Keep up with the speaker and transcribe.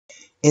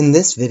In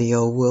this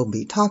video, we'll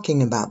be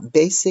talking about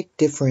basic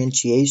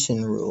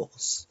differentiation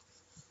rules.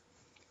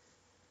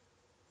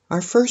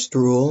 Our first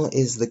rule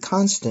is the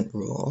constant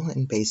rule,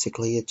 and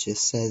basically it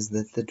just says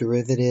that the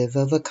derivative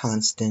of a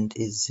constant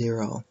is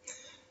 0.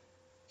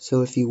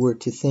 So if you were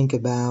to think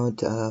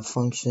about a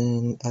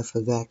function f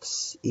of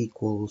x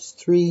equals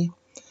 3,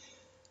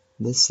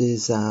 this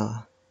is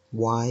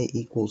y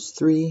equals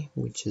 3,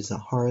 which is a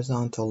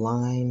horizontal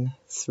line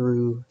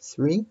through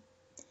 3,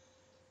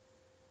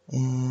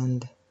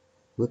 and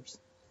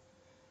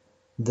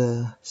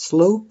the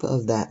slope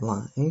of that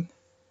line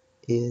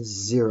is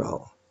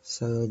 0.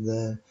 So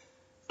the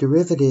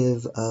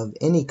derivative of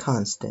any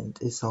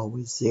constant is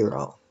always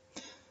 0.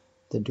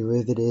 The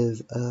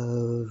derivative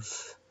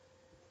of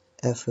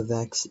f of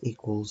x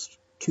equals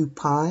 2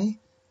 pi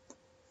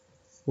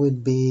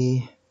would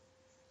be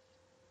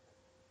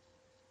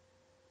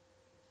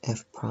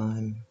f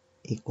prime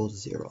equals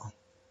 0.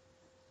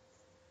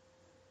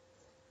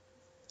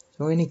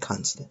 So any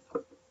constant.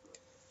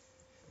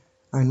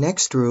 Our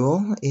next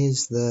rule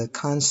is the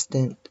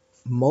constant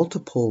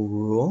multiple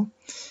rule,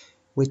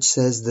 which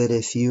says that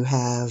if you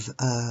have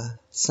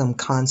some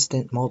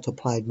constant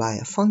multiplied by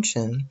a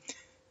function,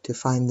 to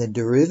find the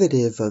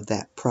derivative of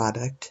that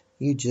product,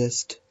 you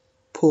just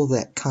pull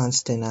that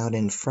constant out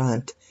in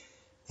front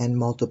and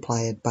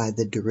multiply it by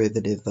the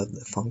derivative of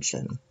the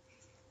function.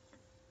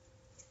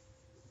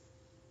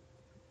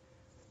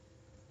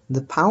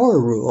 The power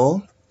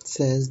rule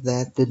says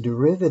that the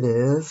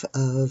derivative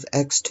of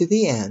x to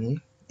the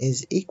n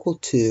is equal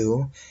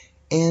to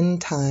n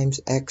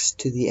times x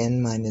to the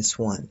n minus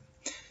 1.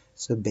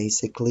 So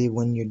basically,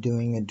 when you're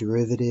doing a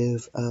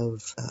derivative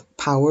of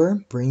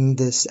power, bring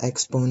this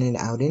exponent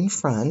out in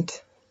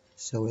front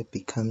so it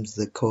becomes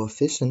the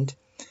coefficient,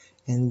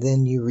 and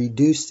then you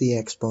reduce the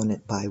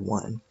exponent by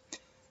 1.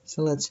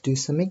 So let's do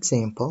some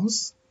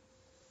examples.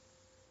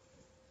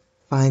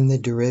 Find the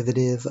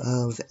derivative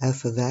of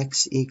f of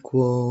x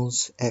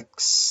equals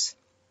x.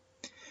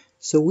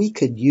 So we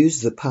could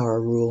use the power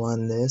rule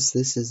on this.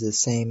 This is the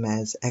same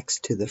as x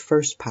to the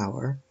first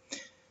power.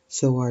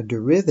 So our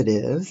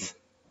derivative,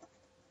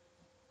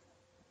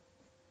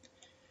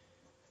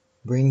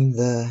 bring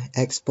the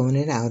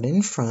exponent out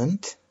in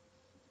front,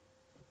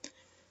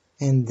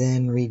 and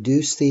then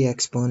reduce the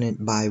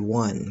exponent by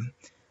 1.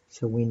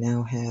 So we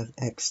now have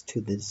x to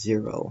the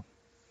 0.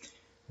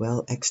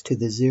 Well, x to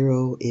the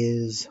 0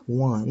 is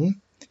 1,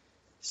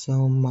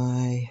 so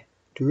my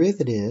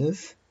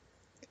derivative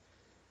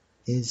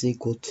is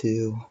equal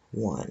to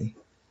 1.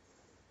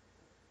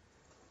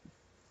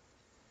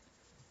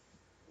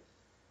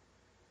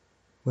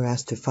 We're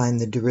asked to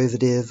find the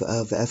derivative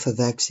of f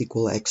of x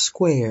equal x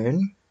squared.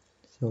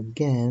 So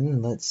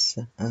again, let's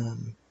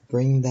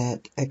bring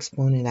that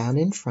exponent out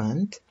in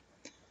front.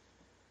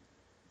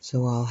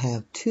 So I'll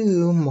have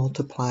 2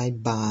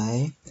 multiplied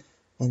by,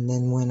 and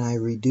then when I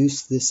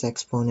reduce this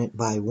exponent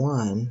by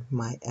 1,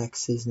 my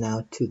x is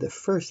now to the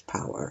first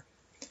power.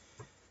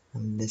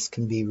 And this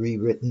can be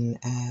rewritten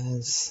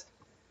as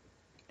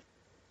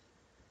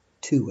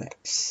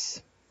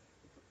 2x.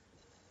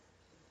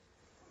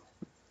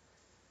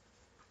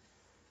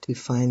 To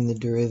find the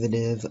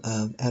derivative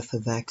of f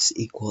of x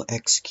equal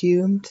x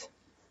cubed,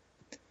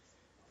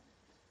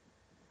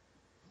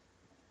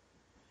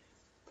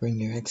 bring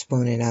your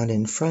exponent out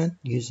in front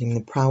using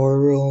the power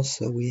rule,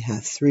 so we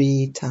have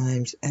 3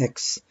 times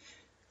x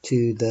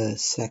to the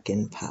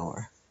second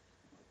power.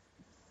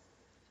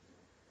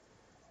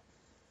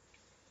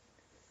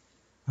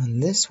 On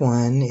this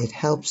one, it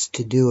helps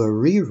to do a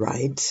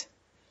rewrite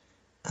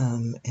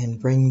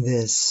and bring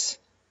this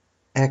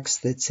x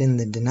that's in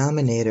the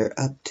denominator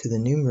up to the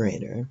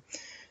numerator.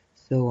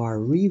 So our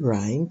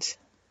rewrite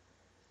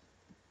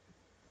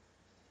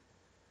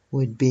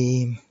would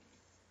be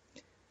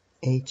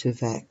h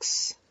of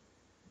x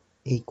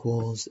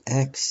equals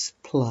x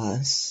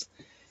plus,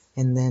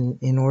 and then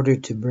in order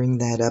to bring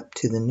that up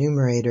to the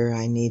numerator,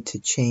 I need to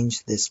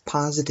change this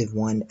positive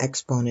 1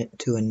 exponent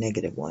to a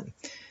negative 1.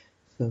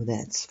 So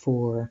that's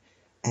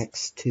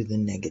 4x to the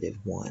negative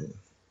 1.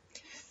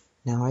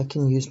 Now I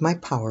can use my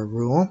power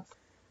rule.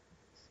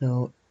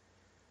 So,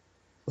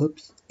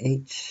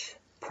 h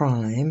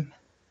prime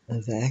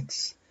of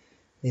x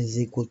is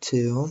equal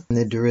to,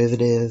 the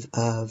derivative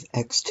of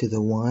x to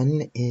the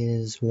 1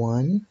 is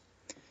 1.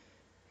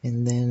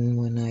 And then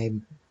when I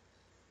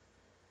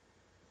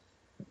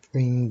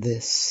bring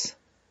this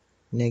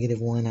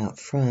negative 1 out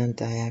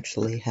front, I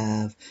actually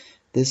have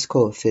this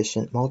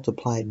coefficient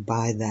multiplied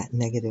by that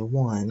negative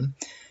 1,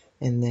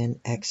 and then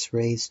x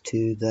raised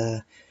to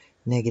the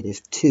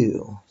negative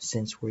 2.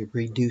 Since we're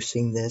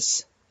reducing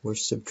this, we're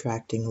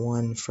subtracting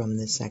 1 from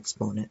this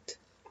exponent.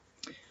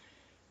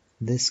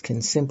 This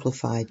can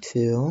simplify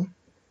to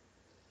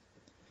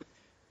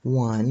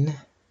 1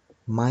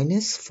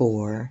 minus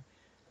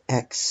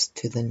 4x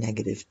to the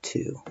negative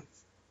 2.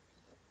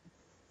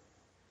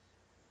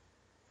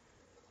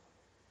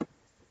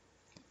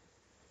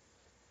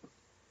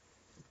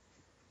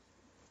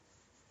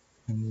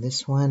 And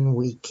this one,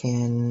 we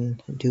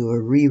can do a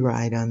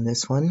rewrite on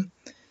this one.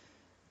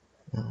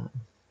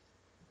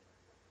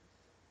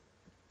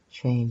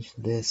 change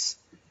this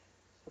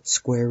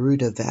square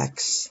root of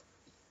x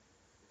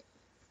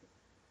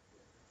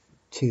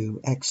to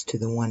x to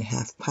the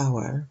 1/2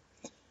 power.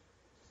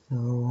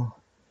 So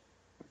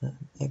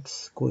x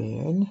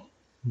squared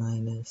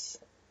minus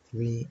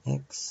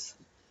 3x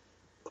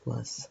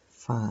plus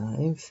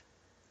 5,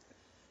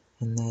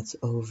 and that's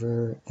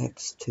over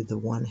x to the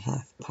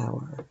 1/2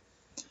 power.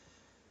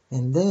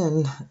 And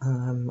then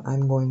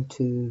I'm going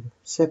to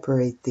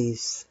separate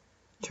these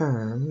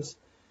terms.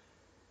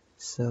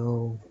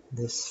 So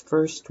this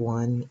first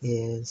one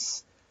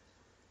is,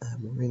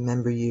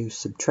 remember you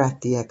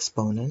subtract the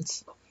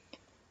exponents.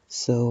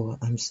 So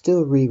I'm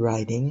still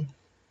rewriting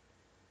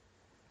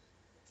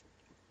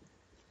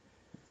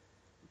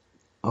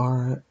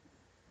r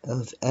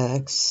of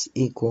x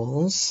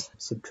equals,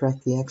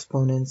 subtract the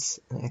exponents,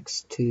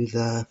 x to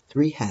the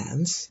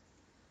 3/2,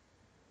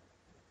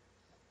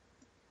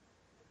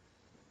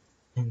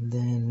 and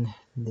then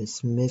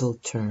this middle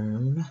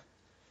term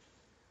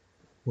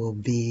will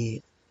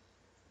be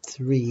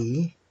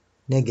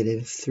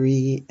negative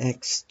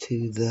 3x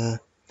to the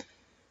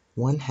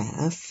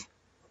 1/2,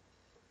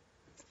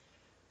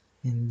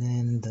 and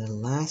then the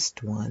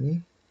last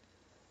one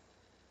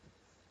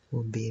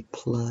will be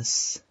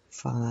plus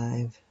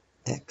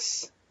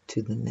 5x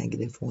to the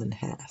negative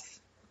 1/2.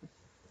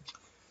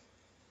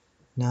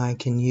 Now I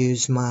can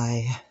use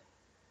my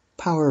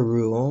power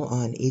rule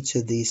on each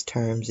of these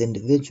terms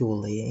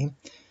individually,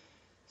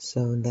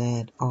 so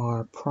that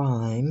r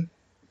prime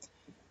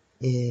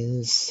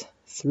is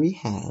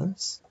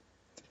 3/2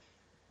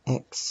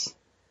 x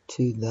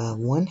to the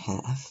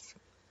 1/2,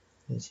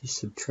 as you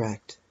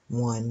subtract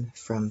 1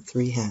 from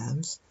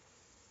 3/2,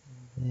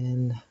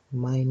 and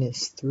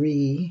minus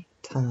 3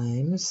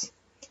 times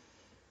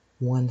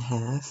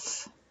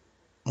 1/2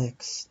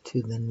 x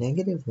to the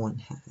negative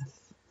 1/2,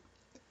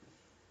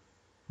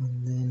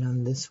 and then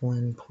on this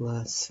one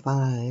plus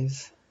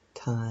 5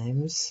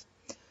 times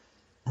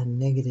a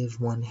negative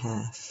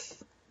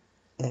 1/2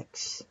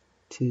 x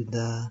to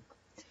the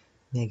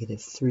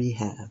negative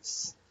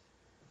 3/2.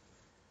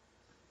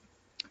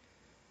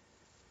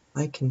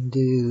 I can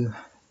do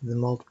the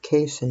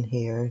multiplication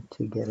here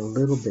to get a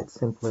little bit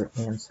simpler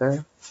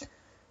answer,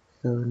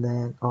 so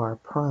that r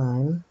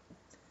prime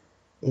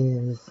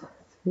is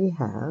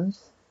 3/2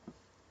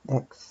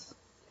 x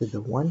to the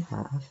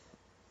 1/2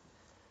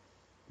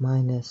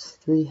 minus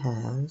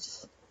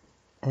 3/2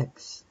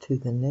 x to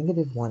the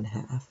negative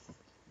 1/2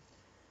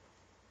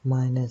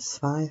 minus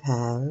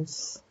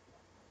 5/2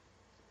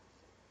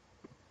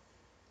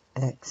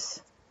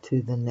 x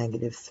to the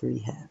negative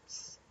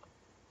 3/2.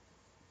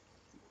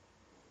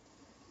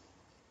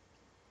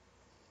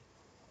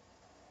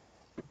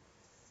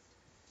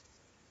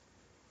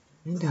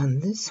 And on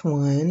this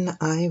one,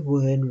 I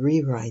would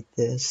rewrite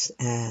this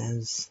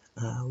as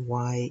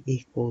y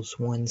equals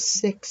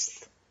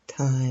 1/6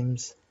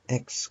 times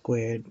x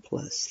squared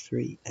plus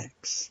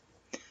 3x.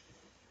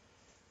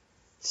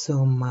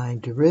 So my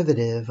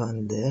derivative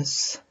on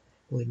this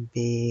would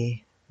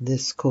be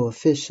this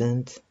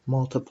coefficient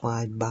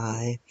multiplied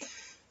by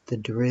the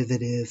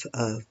derivative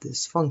of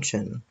this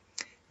function.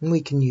 And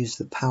we can use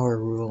the power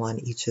rule on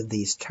each of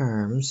these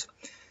terms.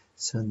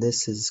 So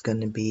this is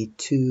going to be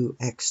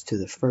 2x to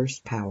the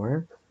first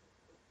power,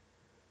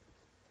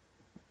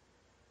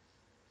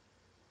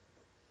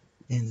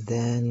 and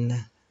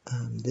then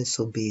this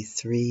will be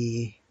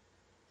 3x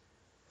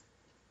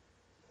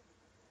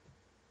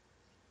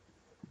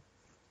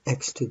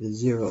to the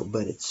 0,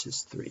 but it's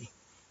just 3.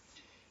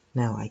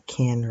 Now I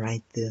can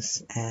write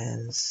this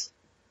as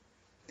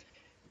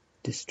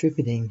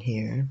distributing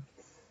here.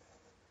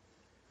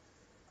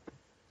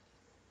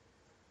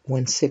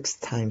 1/6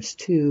 times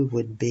 2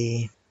 would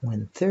be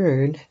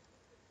 1/3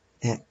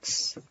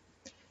 x,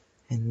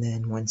 and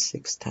then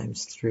 1/6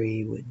 times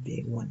 3 would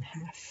be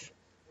 1/2.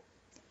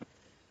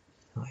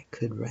 So I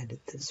could write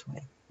it this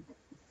way.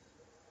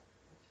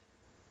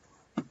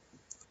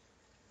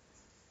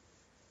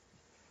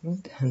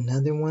 And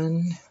another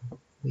one,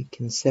 we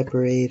can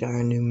separate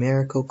our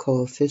numerical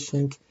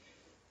coefficient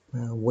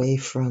away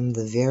from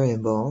the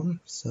variable,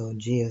 so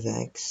g of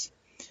x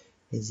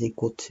is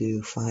equal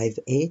to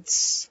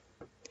 5/8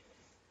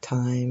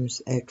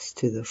 times x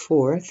to the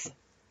 4th.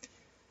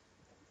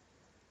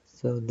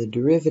 So the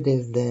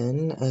derivative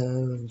then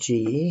of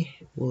g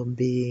will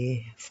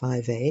be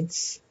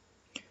 5/8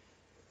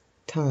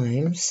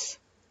 times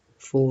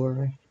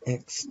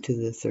 4x to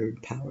the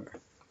 3rd power.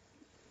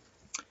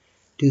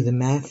 Do the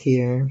math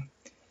here,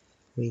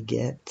 we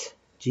get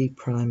g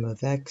prime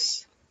of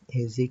x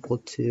is equal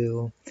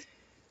to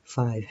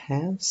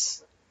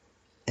 5/2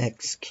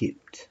 x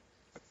cubed.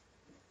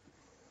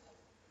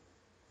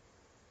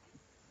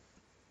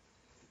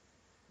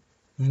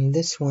 And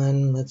this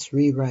one, let's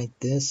rewrite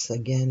this.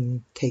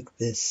 Again, take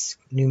this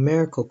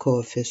numerical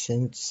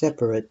coefficient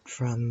separate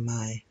from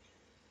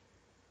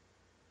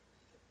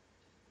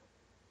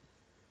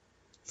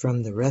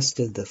the rest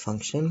of the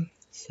function.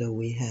 So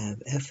we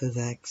have f of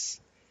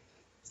x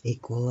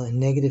equal a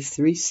negative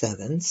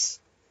 3/7,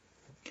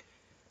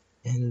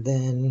 and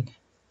then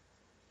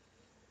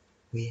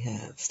we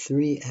have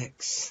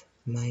 3x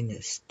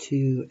minus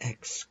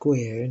 2x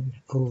squared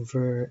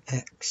over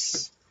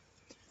x.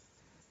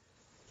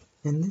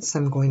 And this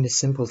I'm going to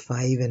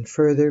simplify even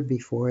further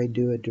before I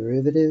do a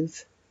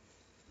derivative.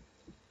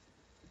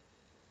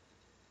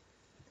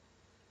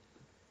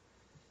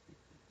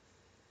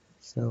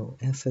 So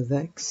f of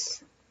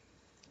x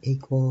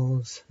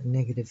equals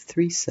negative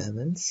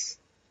 3/7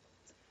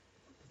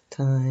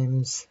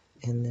 times,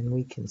 and then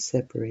we can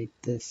separate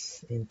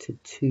this into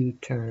two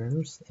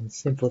terms and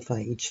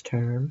simplify each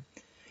term.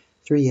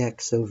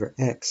 3x over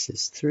x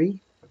is 3,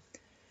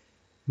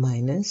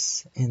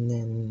 minus, and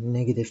then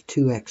negative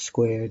 2x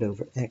squared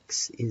over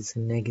x is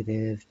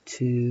negative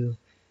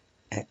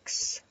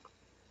 2x.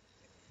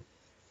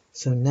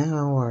 So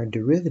now our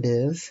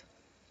derivative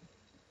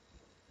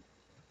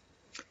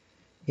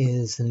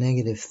is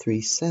negative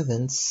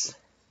 3/7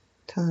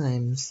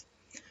 times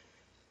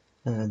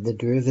the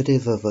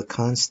derivative of a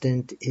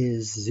constant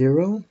is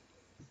 0,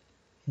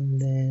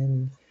 and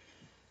then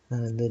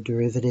the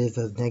derivative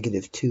of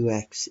negative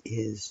 2x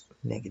is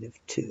negative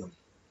 2.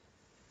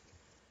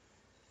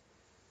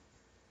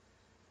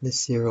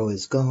 This 0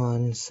 is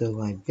gone, so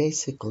I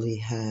basically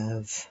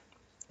have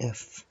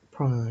f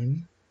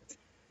prime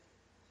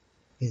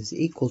is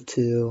equal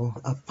to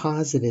a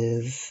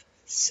positive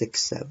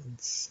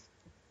 6/7.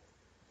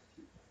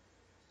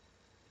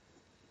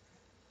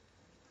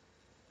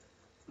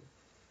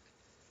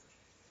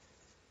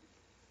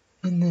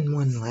 And then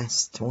one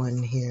last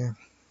one here.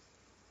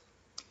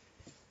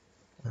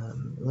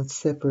 Let's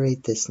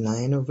separate this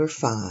 9 over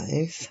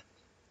 5.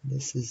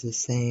 This is the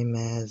same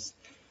as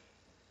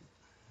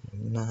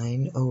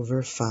 9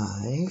 over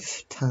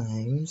 5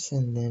 times,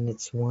 and then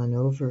it's 1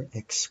 over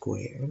x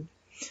squared.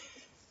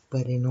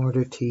 But in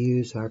order to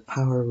use our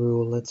power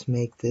rule, let's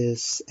make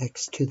this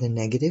x to the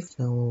negative.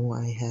 So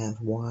I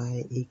have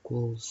y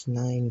equals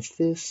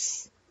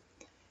 9/5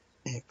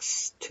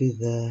 x to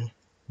the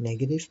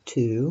negative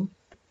 2.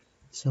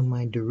 So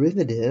my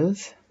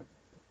derivative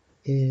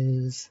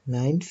is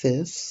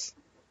 9/5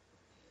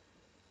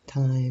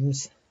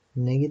 times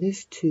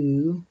negative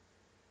 2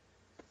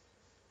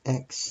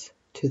 x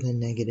to the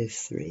negative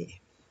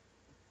 3.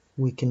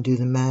 We can do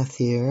the math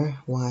here.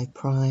 Y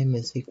prime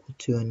is equal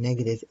to a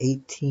negative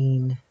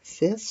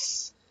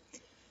 18/5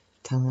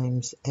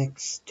 times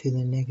x to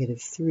the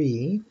negative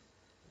 3.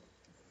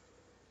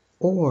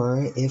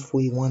 Or if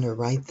we want to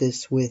write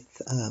this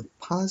with a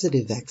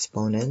positive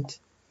exponent,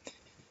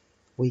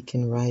 we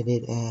can write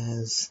it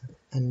as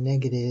a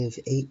negative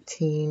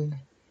 18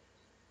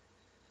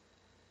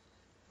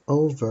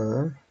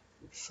 over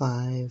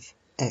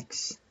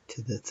 5x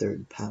to the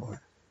third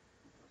power.